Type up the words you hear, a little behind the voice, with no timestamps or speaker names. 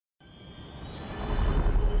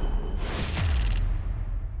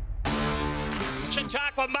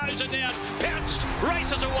Chautauqua mows it down, pounced,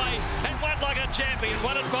 races away, and won like a champion.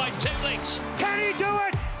 Won it by 2 lengths. Can he do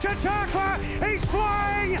it? Chautauqua, he's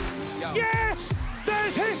flying! Yo. Yes!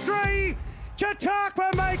 There's history!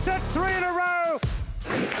 Chautauqua makes it 3 in a row!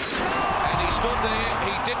 And he stood there,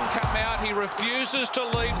 he didn't come out, he refuses to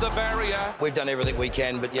leave the barrier. We've done everything we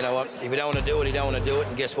can, but you know what? If you don't want to do it, you don't want to do it,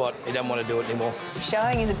 and guess what? You don't want to do it anymore.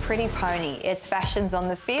 Showing is a pretty pony. It's fashions on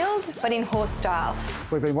the field, but in horse style.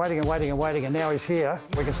 We've been waiting and waiting and waiting, and now he's here.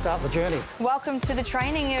 We can start the journey. Welcome to the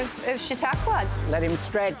training of Chautauqua. Let him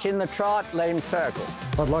stretch in the trot, let him circle.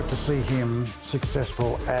 I'd like to see him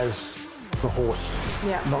successful as the horse,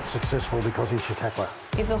 not successful because he's Chautauqua.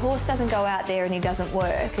 If the horse doesn't go out there and he doesn't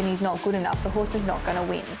work and he's not good enough, the horse is not going to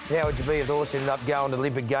win. How would you be if the horse ended up going to the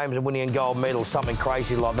Olympic Games and winning a gold medal, something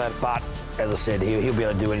crazy like that? But, as I said, he'll be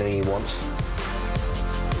able to do anything he wants.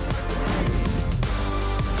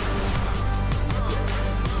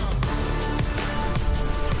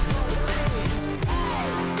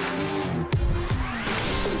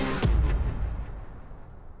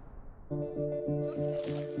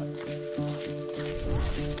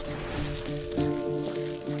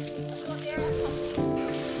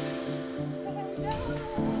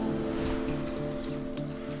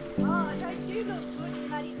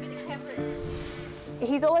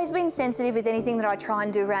 He's always been sensitive with anything that I try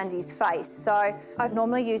and do around his face. So I've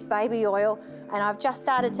normally used baby oil, and I've just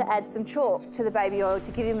started to add some chalk to the baby oil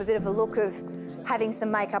to give him a bit of a look of having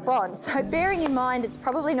some makeup on. So bearing in mind it's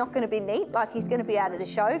probably not going to be neat, like he's going to be out at a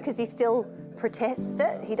show because he still protests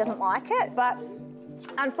it. He doesn't like it. But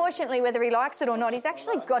unfortunately, whether he likes it or not, he's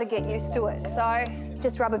actually got to get used to it. So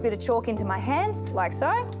just rub a bit of chalk into my hands, like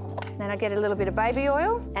so. Then I get a little bit of baby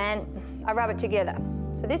oil and I rub it together.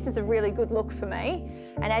 So this is a really good look for me.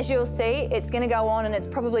 And as you'll see, it's going to go on and it's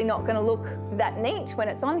probably not going to look that neat when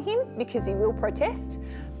it's on him because he will protest.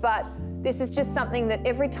 But this is just something that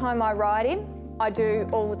every time I ride him, I do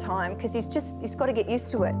all the time because he's got to get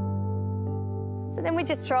used to it. So then we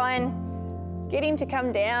just try and get him to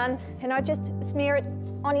come down and I just smear it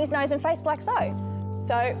on his nose and face like so.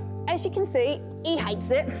 So as you can see, he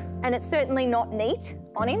hates it and it's certainly not neat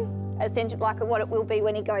on him, essentially like what it will be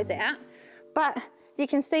when he goes out. But you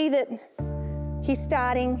can see that he's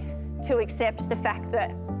starting to accept the fact that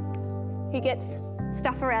he gets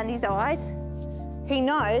stuff around his eyes. He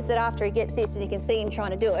knows that after he gets this, and you can see him trying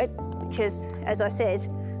to do it, because, as I said,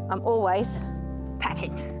 I'm always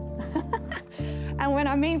packing. And when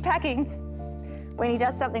I mean packing, when he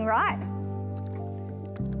does something right,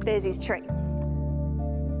 there's his treat.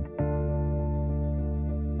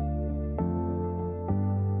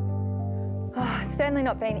 It's certainly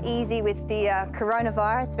not been easy with the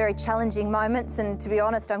coronavirus, very challenging moments, and to be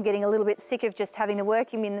honest, I'm getting a little bit sick of just having to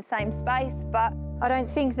work him in the same space, but I don't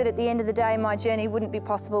think that at the end of the day my journey wouldn't be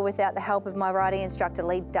possible without the help of my riding instructor,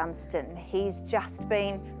 Lee Dunstan. He's just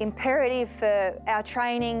been imperative for our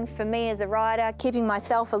training, for me as a rider, keeping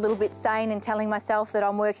myself a little bit sane and telling myself that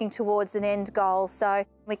I'm working towards an end goal, so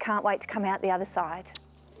we can't wait to come out the other side.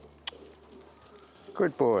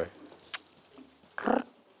 Good boy. Come.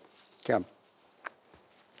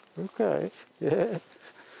 Okay, yeah.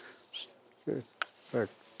 Good. Look,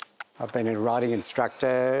 I've been a riding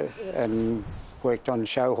instructor and worked on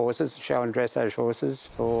show horses, show and dressage horses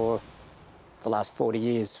for the last 40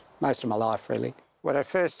 years, most of my life, really. When I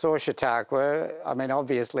first saw Chautauqua, I mean,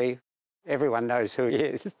 obviously, everyone knows who he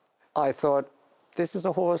is. I thought, this is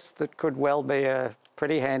a horse that could well be a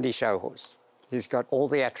pretty handy show horse. He's got all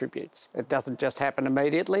the attributes. It doesn't just happen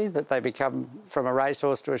immediately that they become from a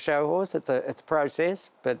racehorse to a show horse. It's a process,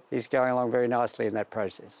 but he's going along very nicely in that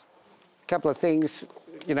process. A couple of things,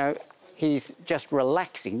 you know, he's just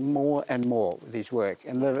relaxing more and more with his work.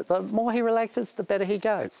 And the more he relaxes, the better he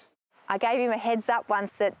goes. I gave him a heads up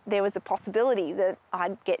once that there was a possibility that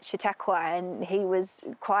I'd get Chautauqua, and he was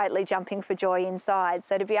quietly jumping for joy inside.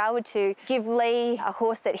 So to be able to give Lee a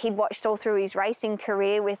horse that he'd watched all through his racing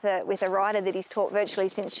career with a rider that he's taught virtually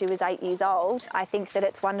since she was 8 years old, I think that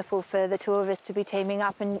it's wonderful for the two of us to be teaming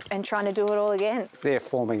up and trying to do it all again. They're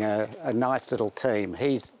forming a nice little team.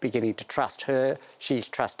 He's beginning to trust her, she's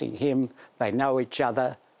trusting him, they know each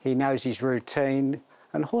other, he knows his routine.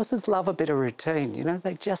 And horses love a bit of routine, you know,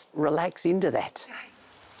 they just relax into that.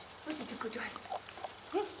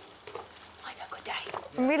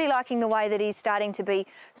 I'm really liking the way that he's starting to be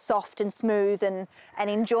soft and smooth and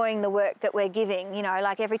enjoying the work that we're giving. You know,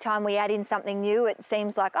 like every time we add in something new, it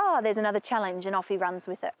seems like, oh, there's another challenge, and off he runs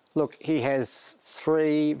with it. Look, he has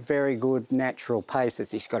 3 very good natural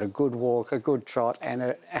paces. He's got a good walk, a good trot, and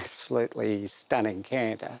an absolutely stunning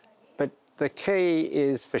canter. The key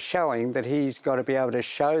is for showing that he's got to be able to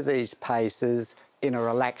show these paces in a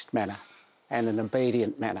relaxed manner. and an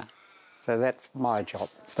obedient manner. So that's my job.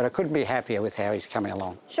 But I couldn't be happier with how he's coming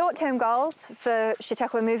along. Short-term goals for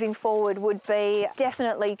Chautauqua moving forward would be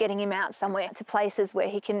definitely getting him out somewhere to places where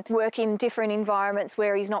he can work in different environments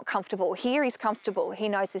where he's not comfortable. Here he's comfortable. He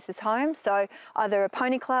knows this is home. So either a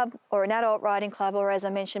pony club or an adult riding club or, as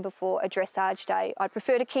I mentioned before, a dressage day. I'd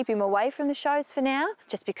prefer to keep him away from the shows for now,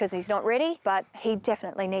 just because he's not ready, but he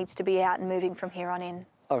definitely needs to be out and moving from here on in.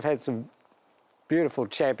 I've had some beautiful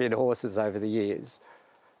champion horses over the years,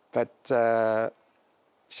 but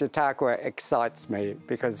Chautauqua excites me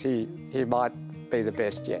because he might be the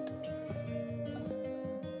best yet.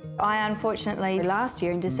 I unfortunately last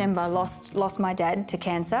year in December lost my dad to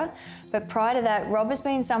cancer, but prior to that Rob has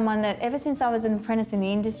been someone that ever since I was an apprentice in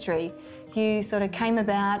the industry, you sort of came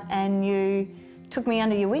about and you took me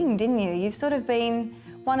under your wing, didn't you? You've sort of been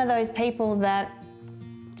one of those people that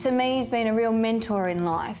to me has been a real mentor in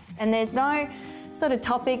life, and there's no sort of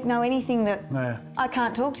topic, no anything that I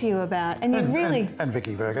can't talk to you about. And you really... And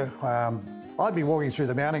Vicky Berger. I'd be walking through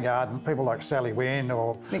the mounting yard and people like Sally Wynn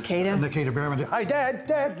or Nikita Berman, hey, Dad,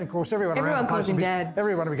 Dad. And of course, everyone around the place calls him Dad.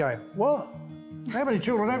 Everyone would be going, what? How many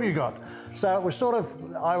children have you got? So it was sort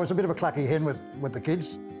of, I was a bit of a clappy hen with the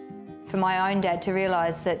kids. For my own dad to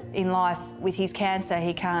realise that in life, with his cancer,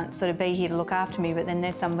 he can't sort of be here to look after me, but then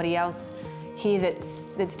there's somebody else here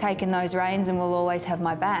that's taken those reins and will always have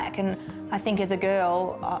my back. And I think as a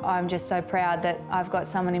girl, I'm just so proud that I've got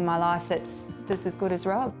someone in my life that's as good as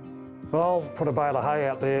Rob. Well, I'll put a bale of hay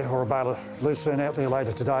out there or a bale of lucerne out there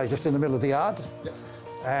later today, just in the middle of the yard. Yep.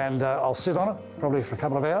 And I'll sit on it, probably for a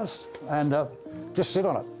couple of hours, and just sit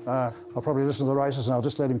on it. I'll probably listen to the races and I'll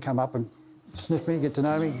just let him come up and sniff me, get to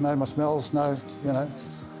know me, know my smells, know, you know,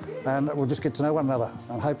 and we'll just get to know one another.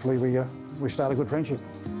 And hopefully we start a good friendship.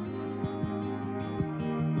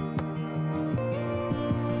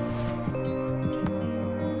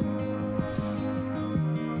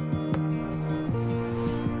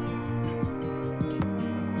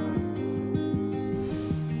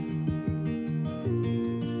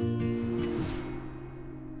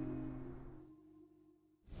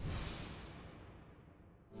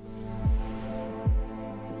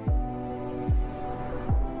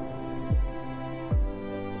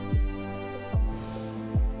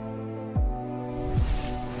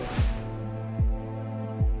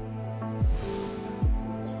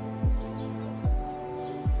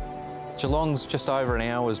 Geelong's just over an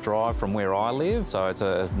hour's drive from where I live, so it's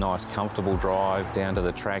a nice comfortable drive down to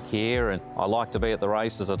the track here, and I like to be at the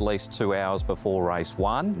races at least 2 hours before race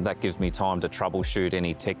one. That gives me time to troubleshoot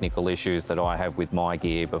any technical issues that I have with my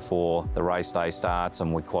gear before the race day starts,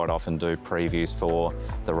 and we quite often do previews for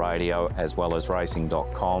the radio as well as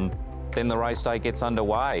Racing.com. Then the race day gets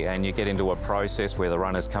underway and you get into a process where the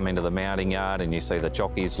runners come into the mounting yard and you see the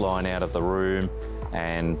jockeys line out of the room,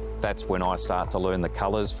 and that's when I start to learn the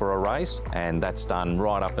colours for a race, and that's done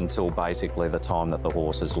right up until basically the time that the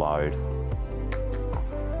horses load.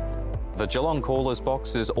 The Geelong Callers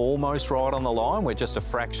box is almost right on the line. We're just a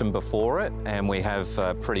fraction before it and we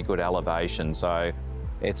have pretty good elevation, so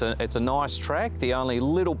it's a nice track. The only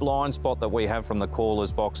little blind spot that we have from the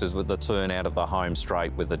Callers box is with the turn out of the home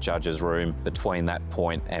straight with the judges' room between that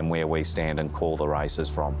point and where we stand and call the races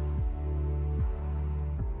from.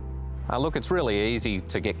 Look, it's really easy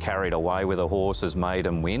to get carried away with a horse's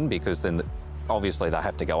maiden win, because then obviously they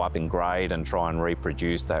have to go up in grade and try and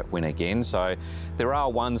reproduce that win again. So there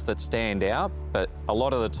are ones that stand out, but a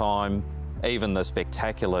lot of the time even the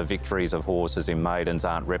spectacular victories of horses in maidens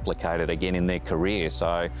aren't replicated again in their career.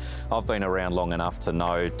 So I've been around long enough to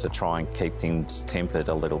know to try and keep things tempered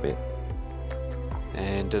a little bit.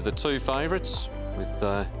 And the two favourites,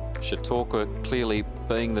 with Chautauqua clearly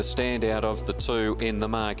being the standout of the two in the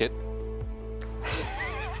market.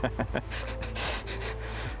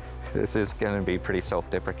 This is going to be pretty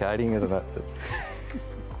self-deprecating, isn't it?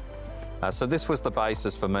 So this was the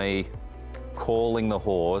basis for me calling the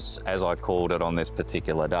horse as I called it on this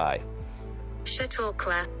particular day.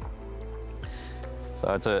 Chautauqua.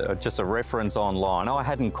 So it's just a reference online. I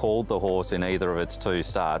hadn't called the horse in either of its two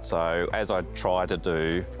starts, so as I try to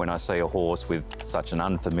do when I see a horse with such an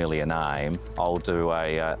unfamiliar name, I'll do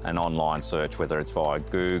an online search, whether it's via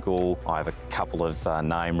Google. I have a couple of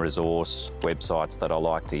name resource websites that I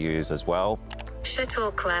like to use as well.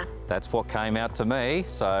 Chautauqua. That's what came out to me,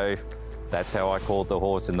 so that's how I called the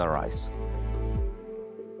horse in the race.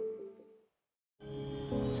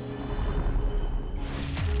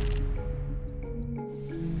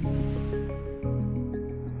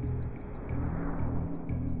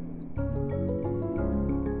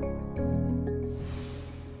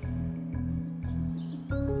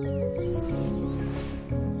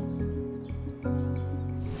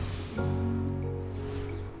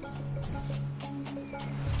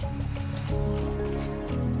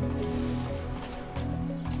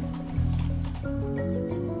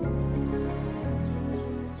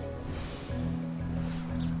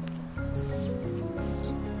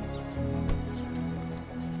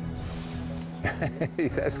 he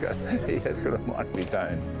has got a mind of his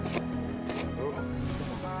own.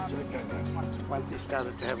 Once he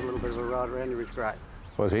started to have a little bit of a ride around, he was great.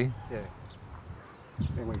 Was he? Yeah.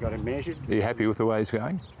 Then we got him measured. Are you happy with the way he's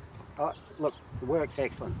going? Oh, look, the work's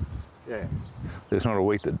excellent. Yeah. There's not a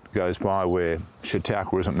week that goes by where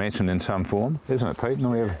Chautauqua isn't mentioned in some form, isn't it, Pete?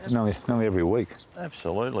 Nearly every week.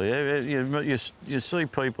 Absolutely. You see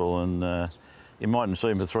people and you mightn't see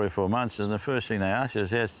them for 3 or 4 months, and the first thing they ask you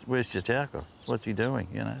is, where's Chautauqua? What's he doing?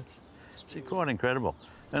 You know, it's quite incredible.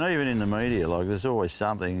 And even in the media, like, there's always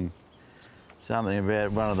something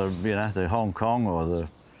about one of the Hong Kong or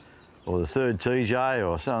the third TJ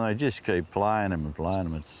or something. They just keep playing them and playing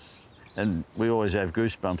them. And we always have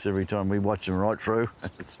goosebumps every time we watch them right through.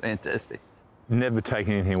 It's fantastic. Never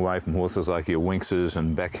taking anything away from horses like your Winxes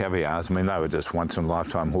and back caviars. I mean, they were just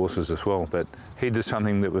once-in-a-lifetime horses as well, but he did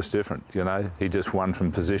something that was different, you know. He just won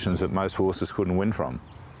from positions that most horses couldn't win from.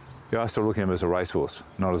 I still look at him as a racehorse,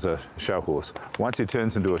 not as a show horse. Once he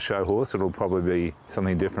turns into a show horse, it'll probably be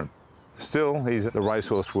something different. Still, he's the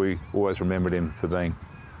racehorse we always remembered him for being.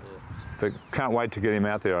 But can't wait to get him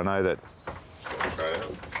out there, I know that.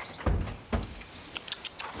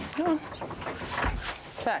 Come on.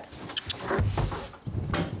 Back.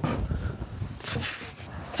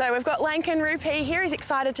 So we've got Lankan Rupee here. He's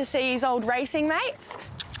excited to see his old racing mates.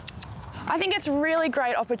 I think it's a really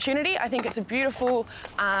great opportunity. I think it's a beautiful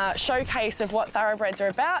showcase of what thoroughbreds are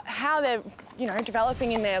about, how they're, you know,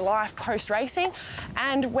 developing in their life post-racing,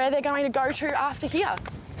 and where they're going to go to after here.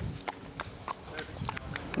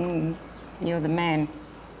 You're the man.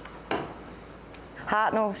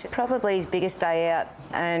 Hartnell, probably his biggest day out,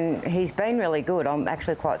 and he's been really good. I'm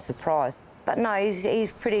actually quite surprised. But no,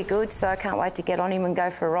 he's pretty good, so I can't wait to get on him and go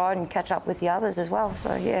for a ride and catch up with the others as well.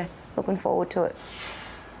 So, yeah, looking forward to it.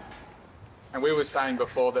 And we were saying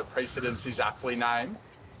before that precedence is aptly named.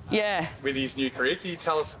 Yeah. With his new career. Can you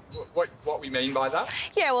tell us what we mean by that?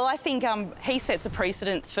 Yeah, well, I think he sets a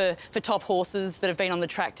precedence for top horses that have been on the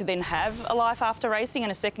track to then have a life after racing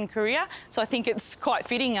and a second career. So I think it's quite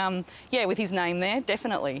fitting, yeah, with his name there,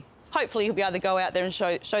 definitely. Hopefully he'll be able to go out there and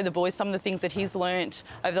show the boys some of the things that he's learnt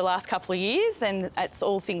over the last couple of years, and it's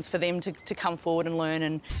all things for them to come forward and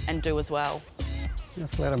learn and do as well.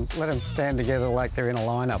 Just let them stand together like they're in a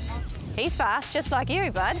lineup. He's fast, just like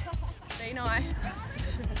you, bud. Be nice.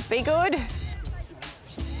 Be good.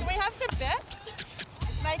 Can we have some bets?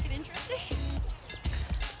 Make it interesting.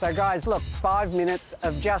 So guys, look, 5 minutes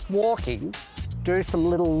of just walking. Do some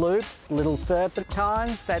little loops, little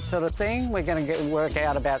serpentines, that sort of thing. We're going to work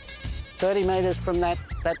out about 30 metres from that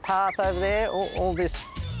path over there, all this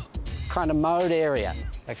kind of mode area,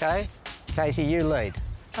 okay? Casey, you lead.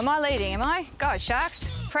 Am I leading, am I? Go,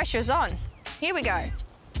 Sharks. Pressure's on. Here we go.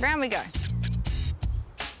 Round we go.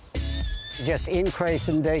 Just increase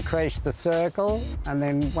and decrease the circle, and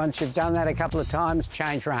then once you've done that a couple of times,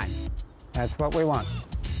 change rein. That's what we want.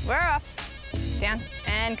 We're off. Down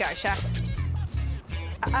and go, Sharks.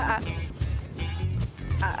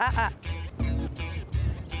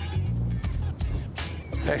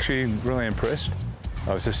 Actually, really impressed.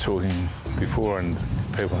 I was just talking before, and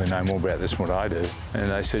people who know more about this than what I do, and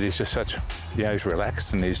they said he's just such, you know, he's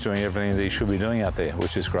relaxed and he's doing everything that he should be doing out there,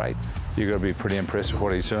 which is great. You've got to be pretty impressed with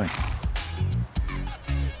what he's doing.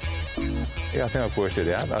 Yeah, I think I've worked it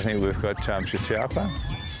out. I think we've got Chautauqua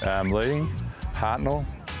leading, Hartnell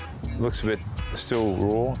looks a bit still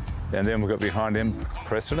raw, and then we've got behind him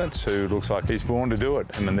Precedence, who looks like he's born to do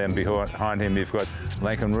it, and then behind him you've got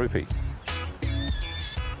Lankan Rupee.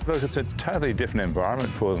 Look, it's a totally different environment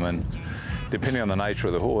for them, and depending on the nature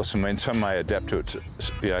of the horse, I mean, some may adapt to it,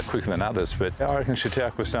 you know, quicker than others, but I reckon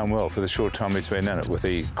Chautauqua's done well for the short time he's been in it with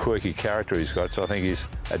the quirky character he's got, so I think he's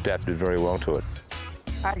adapted very well to it.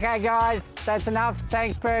 Okay, guys, that's enough.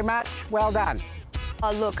 Thanks very much. Well done.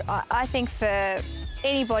 Oh, look, I think for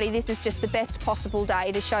anybody, this is just the best possible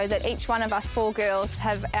day to show that each one of us 4 girls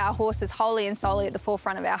have our horses wholly and solely at the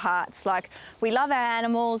forefront of our hearts. Like, we love our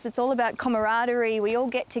animals, it's all about camaraderie, we all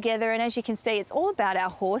get together, and as you can see, it's all about our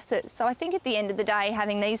horses. So I think at the end of the day,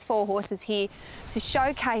 having these 4 horses here to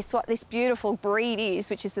showcase what this beautiful breed is,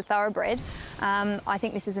 which is the thoroughbred, I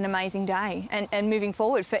think this is an amazing day. And moving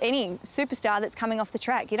forward, for any superstar that's coming off the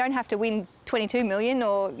track, you don't have to win 22 million,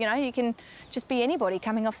 or, you know, you can just be anybody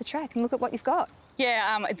coming off the track and look at what you've got.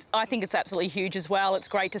 Yeah, I think it's absolutely huge as well. It's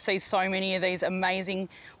great to see so many of these amazing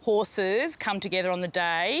horses come together on the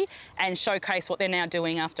day and showcase what they're now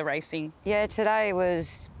doing after racing. Yeah, today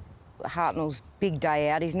was Hartnell's big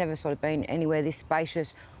day out. He's never sort of been anywhere this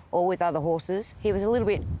spacious or with other horses. He was a little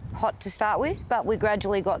bit hot to start with, but we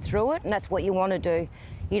gradually got through it, and that's what you want to do.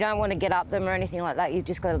 You don't want to get up them or anything like that. You've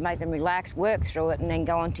just got to make them relax, work through it, and then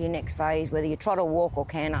go on to your next phase, whether you trot or walk or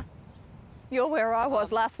canter. You're where I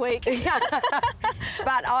was last week.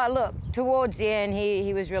 But look, towards the end,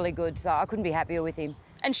 he was really good, so I couldn't be happier with him.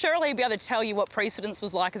 And Shirley will be able to tell you what precedence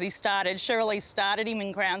was like as he started. Shirley started him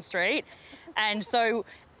in Crown Street, and so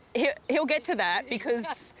he'll get to that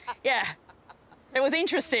because, yeah, it was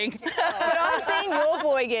interesting. But I'm seeing your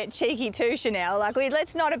boy get cheeky too, Chanel. Like,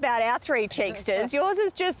 let's not about our 3 cheeksters. Yours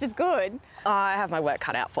is just as good. I have my work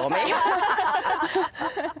cut out for me.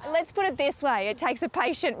 Let's put it this way. It takes a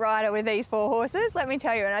patient rider with these 4 horses, let me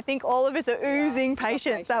tell you. And I think all of us are oozing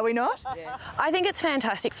patience, are we not? Yeah. I think it's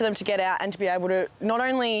fantastic for them to get out and to be able to not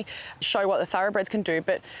only show what the thoroughbreds can do,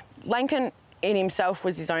 but Lankin in himself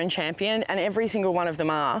was his own champion, and every single one of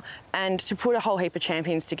them are. And to put a whole heap of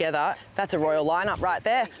champions together, that's a royal lineup right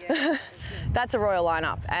there. That's a royal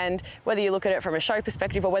lineup. And whether you look at it from a show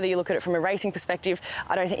perspective or whether you look at it from a racing perspective,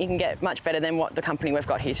 I don't think you can get much better than what the company we've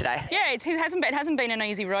got here today. Yeah, it hasn't been an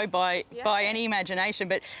easy road by any imagination,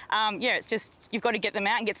 but yeah, it's just you've got to get them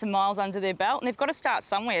out and get some miles under their belt, and they've got to start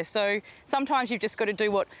somewhere. So sometimes you've just got to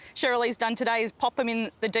do what Shirley's done today, is pop them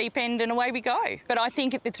in the deep end and away we go. But I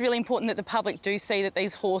think it's really important that the public do see that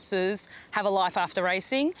these horses have a life after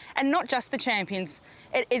racing, and not just the champions.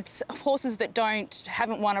 It's horses that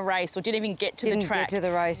haven't won a race or didn't even get to the track. Didn't get to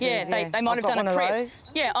the races, yeah. They might have done a prep.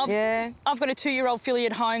 Yeah, I've got a 2-year-old filly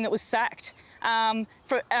at home that was sacked in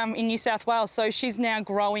New South Wales, so she's now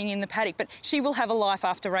growing in the paddock, but she will have a life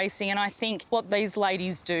after racing. And I think what these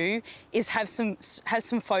ladies do is have some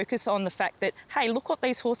focus on the fact that, hey, look what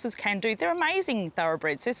these horses can do. They're amazing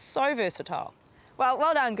thoroughbreds. They're so versatile.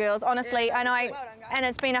 Well done, girls, honestly. Yeah, and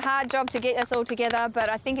it's been a hard job to get us all together, but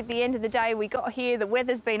I think at the end of the day, we got here. The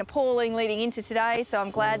weather's been appalling leading into today, so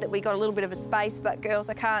I'm glad that we got a little bit of a space. But girls,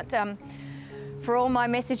 I can't, for all my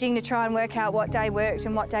messaging to try and work out what day worked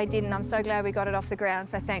and what day didn't, I'm so glad we got it off the ground,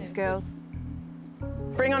 so thanks, girls.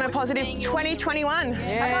 Bring on a positive 2021.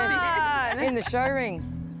 Yes. Come on. In the show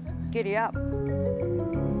ring. Giddy up.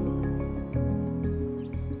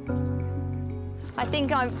 I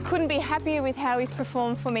think I couldn't be happier with how he's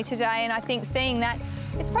performed for me today, and I think seeing that,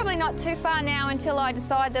 it's probably not too far now until I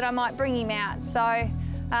decide that I might bring him out. So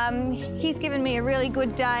he's given me a really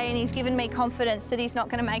good day, and he's given me confidence that he's not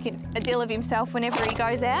going to make a deal of himself whenever he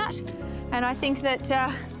goes out. And I think that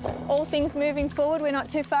all things moving forward, we're not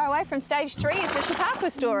too far away from stage 3 is the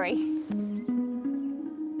Chautauqua story.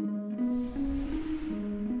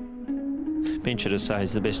 Venture to say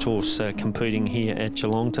he's the best horse competing here at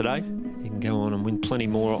Geelong today. He can go on and win plenty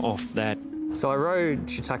more off that. So I rode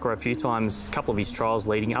Chautauqua a few times, a couple of his trials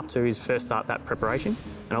leading up to his first start, that preparation,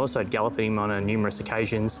 and I also galloped him on numerous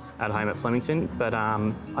occasions at home at Flemington. But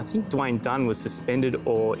I think Dwayne Dunn was suspended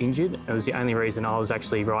or injured. It was the only reason I was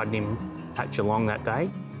actually riding him at Geelong that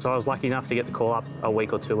day. So I was lucky enough to get the call up a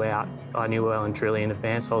week or 2 out. I knew well and truly in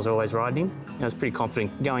advance I was always riding him. And I was pretty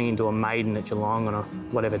confident going into a maiden at Geelong on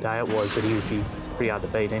whatever day it was that he would be pretty hard to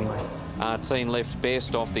beat anyway. Artine left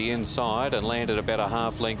best off the inside and landed about a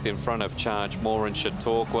half length in front of Charge Moore and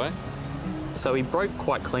Chautauqua. So he broke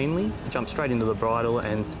quite cleanly, jumped straight into the bridle,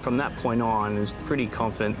 and from that point on, he was pretty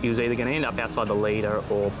confident he was either going to end up outside the leader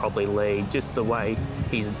or probably lead, just the way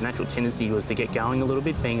his natural tendency was to get going a little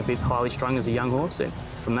bit, being a bit highly strung as a young horse. And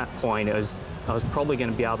from that point, I was probably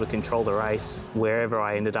going to be able to control the race wherever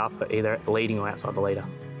I ended up, either leading or outside the leader.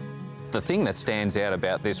 The thing that stands out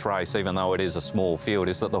about this race, even though it is a small field,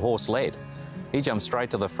 is that the horse led. He jumped straight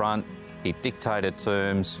to the front, he dictated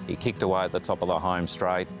terms, he kicked away at the top of the home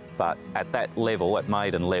straight. But at that level, at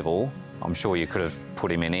maiden level, I'm sure you could have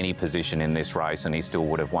put him in any position in this race and he still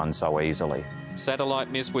would have won so easily.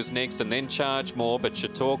 Satellite Miss was next and then Charge Moore, but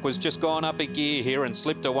Chautauqua's just gone up a gear here and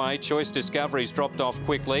slipped away. Choice Discovery's dropped off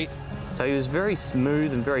quickly. So he was very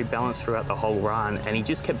smooth and very balanced throughout the whole run, and he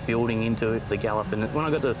just kept building into the gallop. And when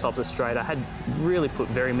I got to the top of the straight, I had really put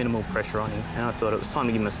very minimal pressure on him, and I thought it was time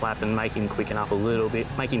to give him a slap and make him quicken up a little bit,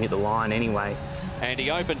 make him hit the line anyway. And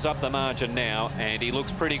he opens up the margin now, and he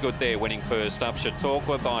looks pretty good there, winning first up.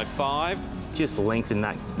 Chautauqua by 5. Just lengthened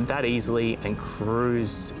that easily and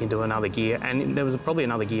cruised into another gear, and there was probably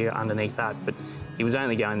another gear underneath that, but he was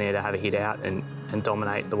only going there to have a hit out and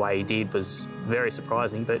dominate the way he did was very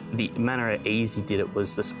surprising, but the manner at ease he did it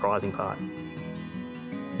was the surprising part.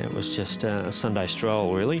 It was just a Sunday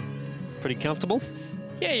stroll, really. Pretty comfortable?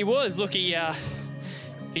 Yeah, he was. Look, he's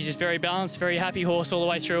just very balanced, very happy horse all the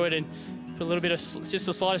way through it, and for a little bit of, just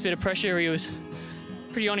the slightest bit of pressure, he was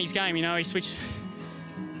pretty on his game, you know.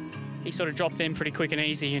 He sort of dropped them pretty quick and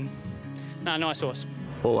easy, and no, nice horse.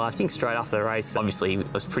 Well, I think straight after the race, obviously I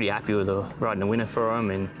was pretty happy with riding a winner for him,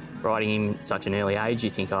 and Riding him at such an early age, you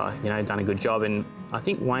think, oh, you know, done a good job. And I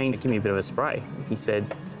think Wayne's given me a bit of a spray. He said,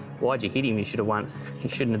 why'd you hit him? You should have won. You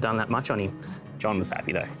shouldn't have done that much on him. John was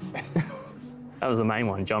happy though. That was the main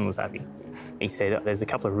one. John was happy. He said there's a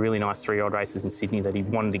couple of really nice 3-year-old races in Sydney that he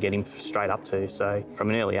wanted to get him straight up to. So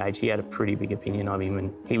from an early age, he had a pretty big opinion of him,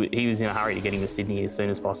 and he was in a hurry to get him to Sydney as soon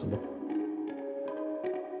as possible.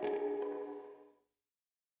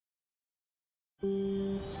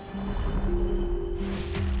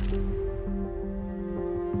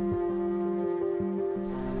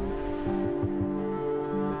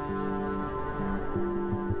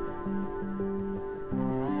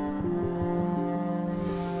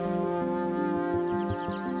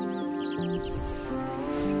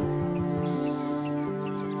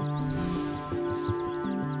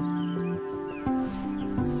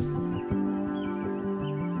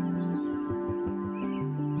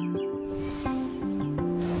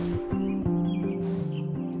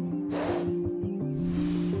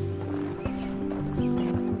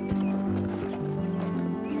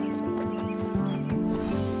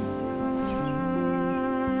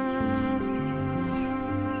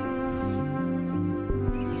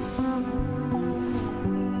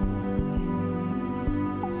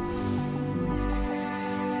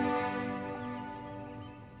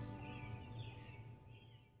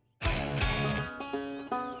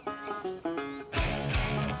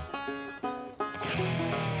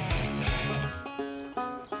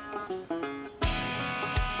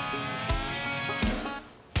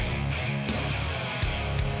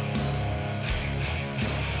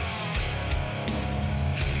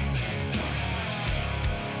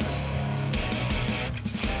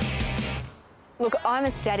 Look, I'm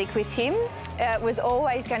ecstatic with him. It was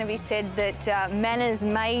always going to be said that manners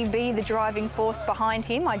may be the driving force behind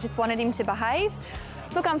him. I just wanted him to behave.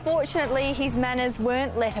 Look, unfortunately, his manners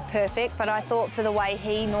weren't letter perfect, but I thought for the way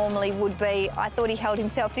he normally would be, I thought he held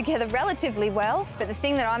himself together relatively well. But the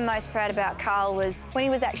thing that I'm most proud about Carl was when he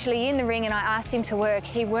was actually in the ring and I asked him to work,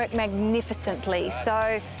 he worked magnificently.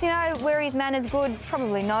 So, you know, were his manners good?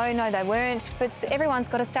 Probably no, they weren't. But everyone's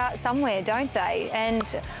got to start somewhere, don't they? And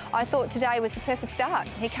I thought today was the perfect start.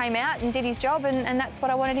 He came out and did his job, and that's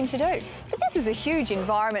what I wanted him to do. But this is a huge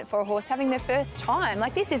environment for a horse having their first time.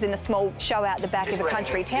 Like, this isn't a small show out the back of a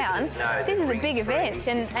country town. This is a big event,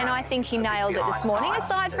 and I think he nailed it this morning,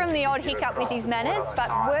 aside from the odd hiccup with his manners, but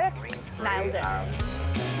work, nailed it.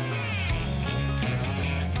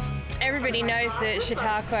 Everybody knows that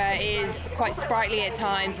Chautauqua is quite sprightly at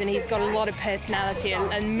times, and he's got a lot of personality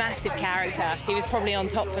and massive character. He was probably on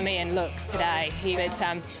top for me in looks today.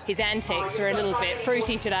 But his antics were a little bit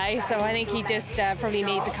fruity today, so I think he just probably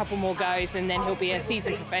needs a couple more goes, and then he'll be a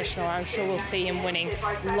seasoned professional. I'm sure we'll see him winning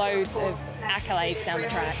loads of accolades down the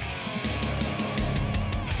track.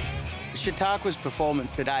 Chautauqua's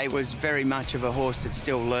performance today was very much of a horse that's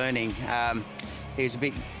still learning. He was a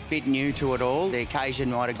bit new to it all. The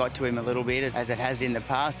occasion might have got to him a little bit, as it has in the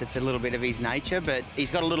past. It's a little bit of his nature, but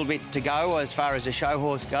he's got a little bit to go as far as a show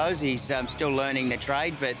horse goes. He's still learning the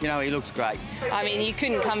trade, but, you know, he looks great. I mean, you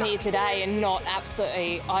couldn't come here today and not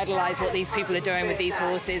absolutely idolise what these people are doing with these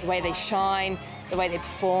horses, the way they shine, the way they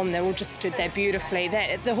perform. They're all just stood there beautifully.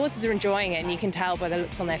 The horses are enjoying it, and you can tell by the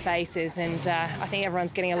looks on their faces, and I think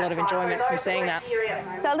everyone's getting a lot of enjoyment from seeing that.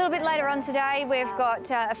 So a little bit later on today, we've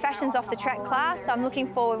got a Fashions Off the Track class. I'm looking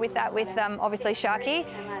forward with that with obviously Sharky.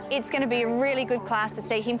 It's going to be a really good class to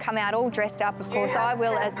see him come out all dressed up. Of course, I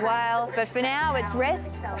will as well. But for now, it's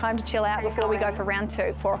rest. Time to chill out before we go for round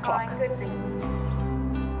 2, 4 o'clock.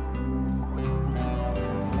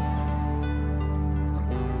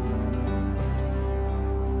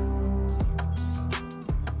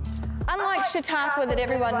 Unlike Chautauqua that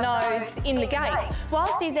everyone knows in the gates,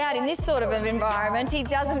 whilst he's out in this sort of an environment, he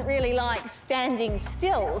doesn't really like standing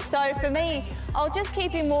still. So for me, I'll just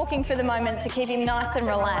keep him walking for the moment to keep him nice and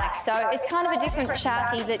relaxed. So it's kind of a different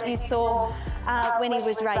Sharky that you saw when he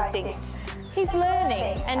was racing. He's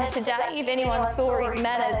learning, and today, if anyone saw his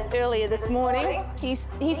manners earlier this morning, he's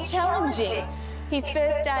challenging. His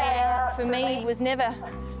first day out, for me, was never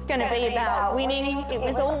going to be about winning. It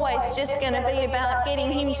was always just going to be about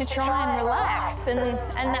getting him to try and relax, and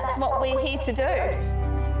that's what we're here to do.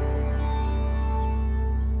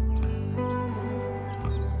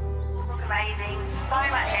 Amazing. So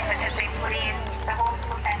much effort has been put in. The horses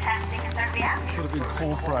look fantastic, and so yeah. Sort of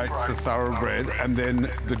incorporates the thoroughbred and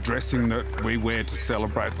then the dressing that we wear to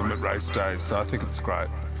celebrate them at race days. So I think it's great.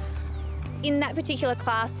 In that particular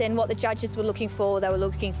class, then, what the judges were looking for, they were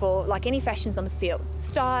looking for, like any fashions on the field,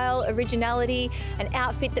 style, originality, an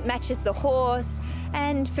outfit that matches the horse.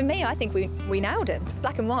 And for me, I think we nailed it.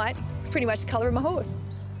 Black and white, it's pretty much the colour of my horse.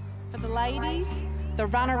 For the ladies, The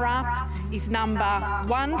runner-up is number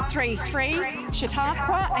 133,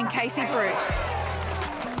 Chautauqua and Casey Bruce.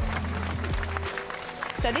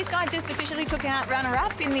 So this guy just officially took out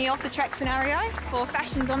runner-up in the off-the-track scenario for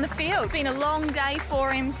Fashions on the Field. Been a long day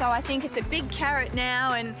for him, so I think it's a big carrot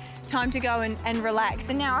now and time to go and relax.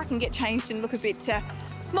 And now I can get changed and look a bit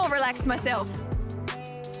more relaxed myself.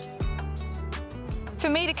 For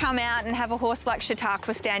me to come out and have a horse like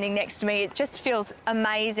Chautauqua standing next to me, it just feels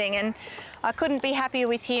amazing, and I couldn't be happier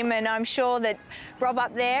with him, and I'm sure that Rob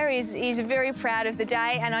up there is very proud of the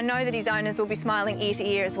day, and I know that his owners will be smiling ear to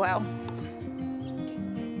ear as well.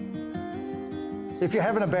 If you're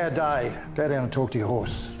having a bad day, go down and talk to your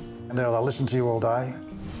horse, and they'll listen to you all day.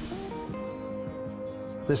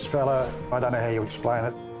 This fella, I don't know how you explain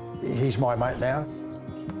it, he's my mate now.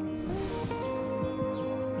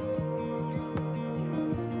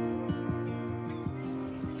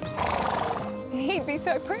 He'd be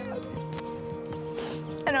so proud.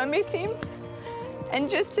 And I miss him. And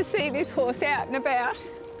just to see this horse out and about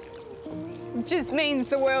just means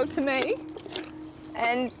the world to me.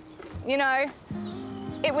 And, you know,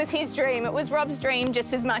 it was his dream. It was Rob's dream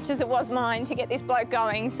just as much as it was mine to get this bloke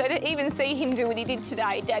going. So to even see him do what he did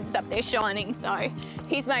today, Dad's up there shining. So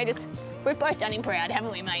he's made us, we've both done him proud,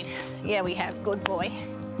 haven't we, mate? Yeah, we have. Good boy.